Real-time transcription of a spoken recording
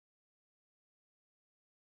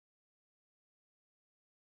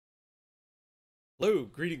Hello,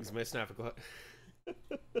 greetings, my snack club.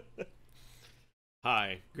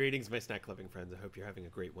 Hi, greetings, my snack clubbing friends. I hope you're having a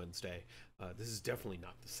great Wednesday. This is definitely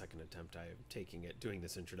not the second attempt I am taking at doing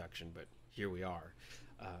this introduction, but here we are.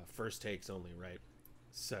 First takes only, right?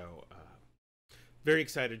 So, very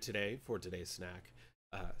excited today for today's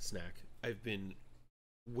snack. I've been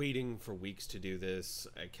waiting for weeks to do this.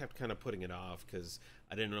 I kept kind of putting it off because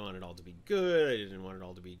I didn't want it all to be good. I didn't want it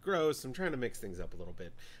all to be gross. I'm trying to mix things up a little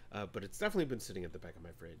bit, but it's definitely been sitting at the back of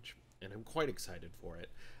my fridge, and I'm quite excited for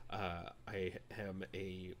it. I am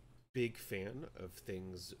a big fan of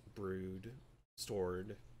things brewed,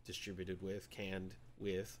 stored, distributed with, canned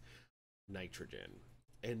with nitrogen.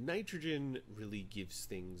 And nitrogen really gives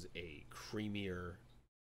things a creamier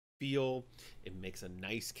feel. It makes a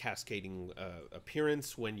nice cascading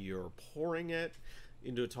appearance when you're pouring it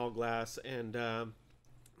into a tall glass, and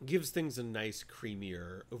gives things a nice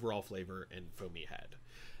creamier overall flavor and foamy head.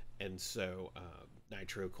 And so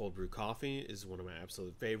Nitro cold brew coffee is one of my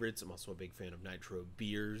absolute favorites. I'm also a big fan of Nitro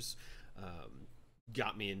beers.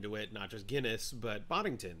 Got me into it, not just Guinness, but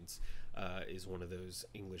Boddington's is one of those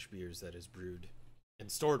English beers that is brewed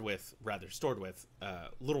and stored with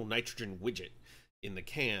little nitrogen widget in the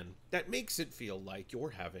can that makes it feel like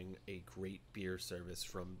you're having a great beer service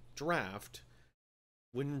from draft,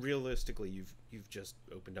 when realistically you've just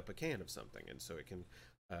opened up a can of something, and so it can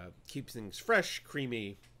keep things fresh,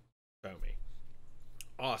 creamy, foamy.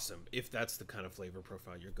 Awesome, if that's the kind of flavor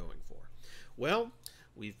profile you're going for. Well,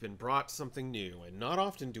 we've been brought something new, and not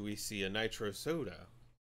often do we see a nitro soda,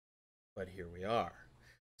 but here we are.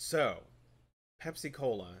 So, Pepsi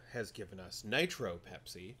Cola has given us Nitro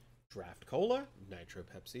Pepsi, Draft Cola, Nitro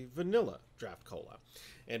Pepsi, Vanilla Draft Cola.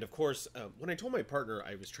 And of course, when I told my partner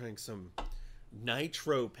I was trying some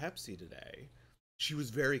Nitro Pepsi today, she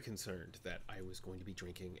was very concerned that I was going to be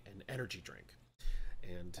drinking an energy drink.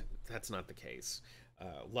 And that's not the case.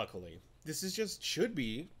 Luckily, this is just should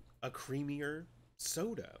be a creamier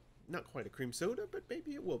soda. Not quite a cream soda, but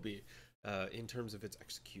maybe it will be in terms of its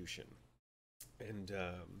execution. And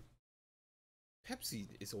Pepsi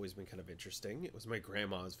has always been kind of interesting. It was my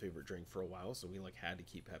grandma's favorite drink for a while, so we had to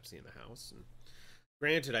keep Pepsi in the house. And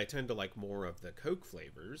granted, I tend to like more of the Coke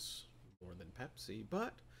flavors more than Pepsi,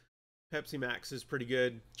 but Pepsi Max is pretty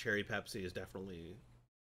good. Cherry Pepsi is definitely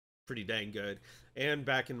pretty dang good. And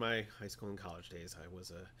back in my high school and college days, I was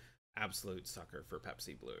a absolute sucker for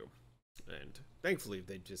Pepsi Blue. And thankfully,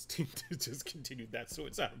 they just just continued that, so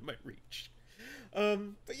it's out of my reach.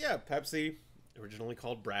 But yeah, Pepsi, originally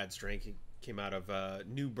called Brad's drink, he came out of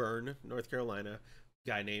New Bern, North Carolina. A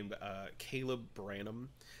guy named Caleb Branham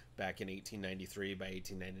back in 1893. By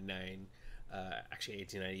 1899, actually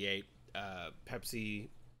 1898, Pepsi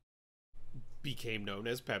became known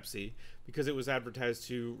as Pepsi because it was advertised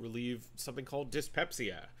to relieve something called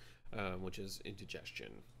dyspepsia, which is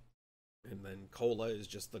indigestion. And then cola is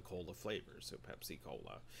just the cola flavor. So Pepsi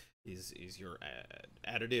Cola is your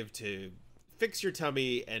additive to fix your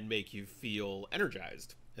tummy and make you feel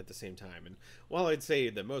energized at the same time. And while I'd say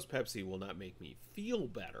that most Pepsi will not make me feel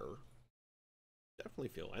better, definitely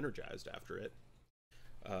feel energized after it.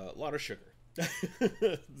 A lot of sugar,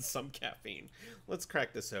 some caffeine. Let's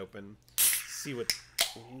crack this open. See what.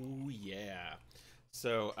 Oh yeah.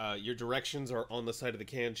 So your directions are on the side of the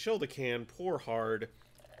can. Chill the can, pour hard,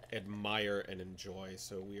 admire, and enjoy.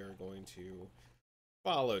 So we are going to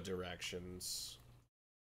follow directions.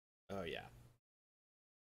 Oh yeah.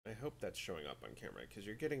 I hope that's showing up on camera because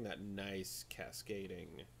you're getting that nice cascading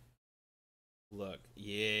look.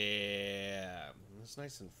 Yeah. It's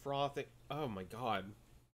nice and frothy. Oh my god.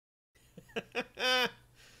 It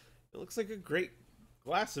looks like a great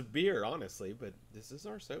glass of beer, honestly, but this is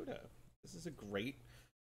our soda. This is a great,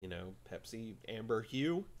 Pepsi amber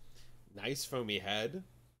hue. Nice foamy head.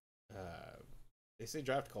 They say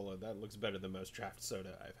draft cola. That looks better than most draft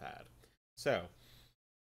soda I've had. So,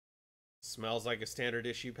 smells like a standard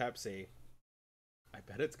issue Pepsi. I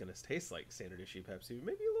bet it's going to taste like standard issue Pepsi,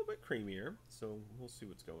 maybe a little bit creamier. So, we'll see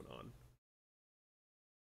what's going on.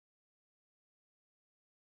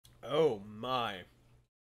 Oh my.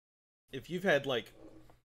 If you've had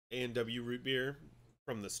A&W root beer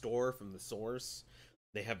from the store, from the source,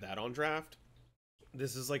 they have that on draft.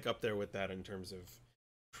 This is up there with that in terms of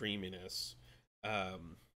creaminess. I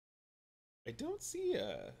don't see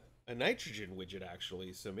a nitrogen widget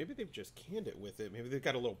actually, so maybe they've just canned it with it. Maybe they've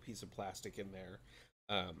got a little piece of plastic in there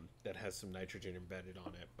that has some nitrogen embedded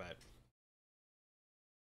on it. But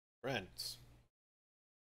friends,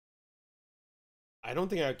 I don't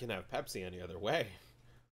think I can have Pepsi any other way.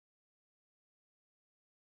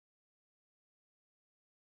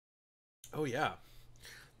 Oh yeah,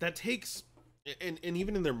 that takes, and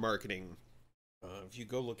even in their marketing, If you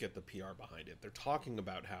go look at the PR behind it, they're talking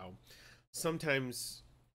about how sometimes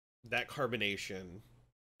that carbonation,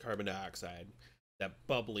 carbon dioxide, that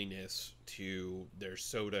bubbliness to their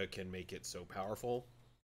soda can make it so powerful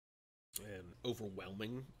and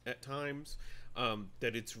overwhelming at times,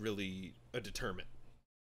 that it's really a deterrent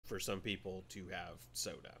for some people to have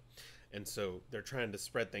soda. And so they're trying to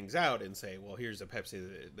spread things out and say, well, here's a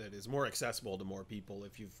Pepsi that is more accessible to more people.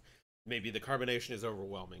 If you've maybe the carbonation is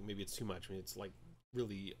overwhelming, maybe it's too much. I mean, it's like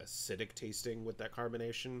really acidic tasting with that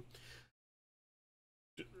carbonation.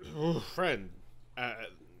 Oh, friend, uh,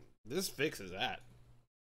 this fixes that.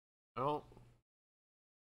 I don't.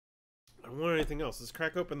 I don't want anything else. Let's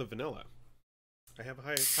crack open the vanilla. I have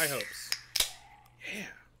high hopes. Yeah.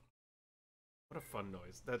 What a fun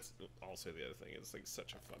noise. That's also the other thing. It's like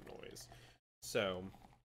such a fun noise. So,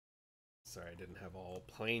 sorry I didn't have all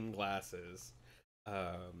plain glasses.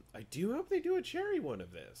 I do hope they do a cherry one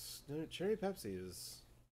of this. Cherry Pepsi is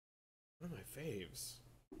one of my faves.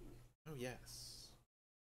 Oh yes.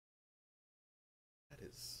 That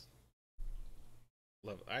is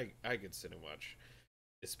love. I could sit and watch,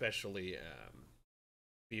 especially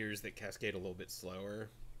beers that cascade a little bit slower.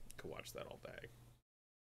 Could watch that all day.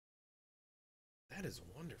 That is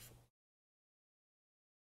wonderful.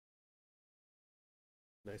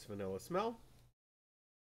 Nice vanilla smell.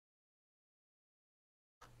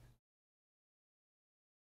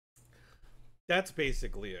 That's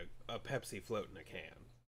basically a Pepsi float in a can,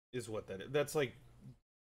 is what that is. That's like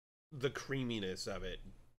the creaminess of it.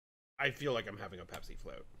 I feel like I'm having a Pepsi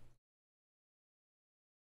float.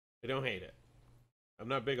 I don't hate it. I'm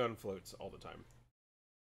not big on floats all the time.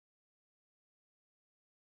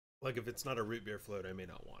 Like, if it's not a root beer float, I may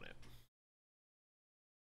not want it.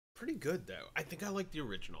 Pretty good, though. I think I like the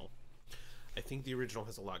original. I think the original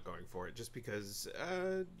has a lot going for it, just because,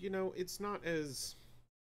 you know, it's not as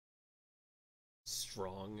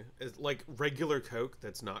strong as, like, regular Coke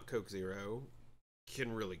that's not Coke Zero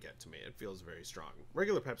can really get to me. It feels very strong.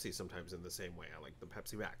 Regular Pepsi sometimes in the same way. I like the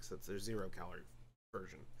Pepsi Max. That's their 0-calorie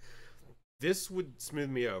version. This would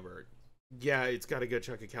smooth me over. Yeah, it's got a good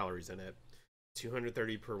chunk of calories in it.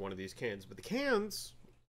 230 per one of these cans. But the cans,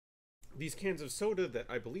 these cans of soda that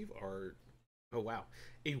I believe are, oh wow,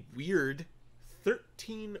 a weird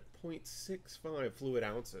 13.65 fluid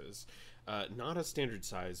ounces. Not a standard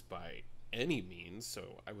size by any means,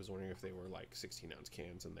 so I was wondering if they were like 16-ounce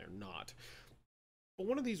cans, and they're not. But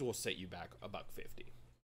one of these will set you back $1.50.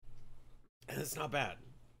 And it's not bad,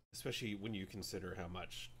 especially when you consider how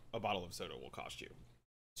much a bottle of soda will cost you.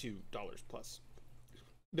 $2 plus,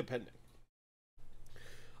 depending.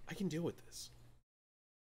 I can deal with this.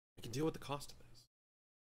 I can deal with the cost of this.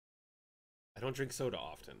 I don't drink soda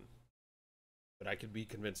often, but I could be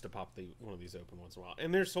convinced to pop one of these open once in a while.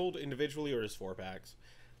 And they're sold individually or as 4-packs.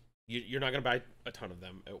 You're not going to buy a ton of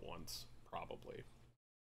them at once, probably.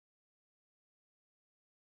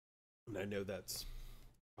 And I know that's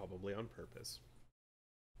probably on purpose.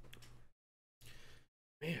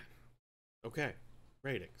 Man. Okay.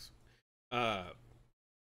 Ratings.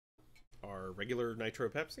 Our regular Nitro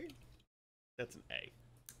Pepsi? That's an A.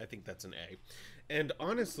 I think that's an A. And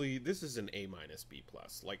honestly, this is an A minus B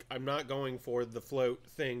plus. Like, I'm not going for the float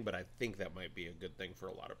thing, but I think that might be a good thing for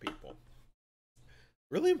a lot of people.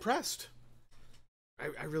 Really impressed.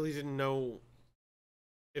 I really didn't know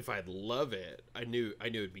if I'd love it. I knew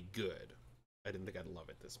it'd be good. I didn't think I'd love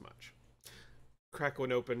it this much. Crack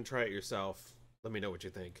one open, try it yourself. Let me know what you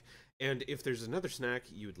think. And if there's another snack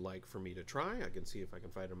you'd like for me to try, I can see if I can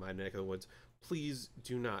find it in my neck of the woods. Please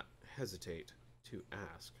do not hesitate to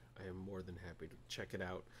ask. I am more than happy to check it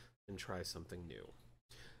out and try something new.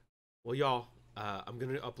 Well, y'all, I'm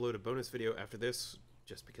going to upload a bonus video after this,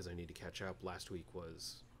 just because I need to catch up. Last week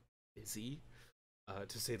was busy,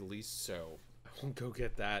 to say the least, so I'll go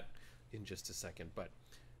get that in just a second. But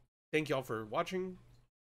thank y'all for watching.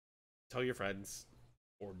 Tell your friends,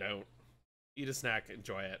 or don't. Eat a snack,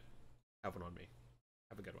 enjoy it. Have one on me.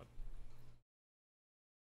 Have a good one.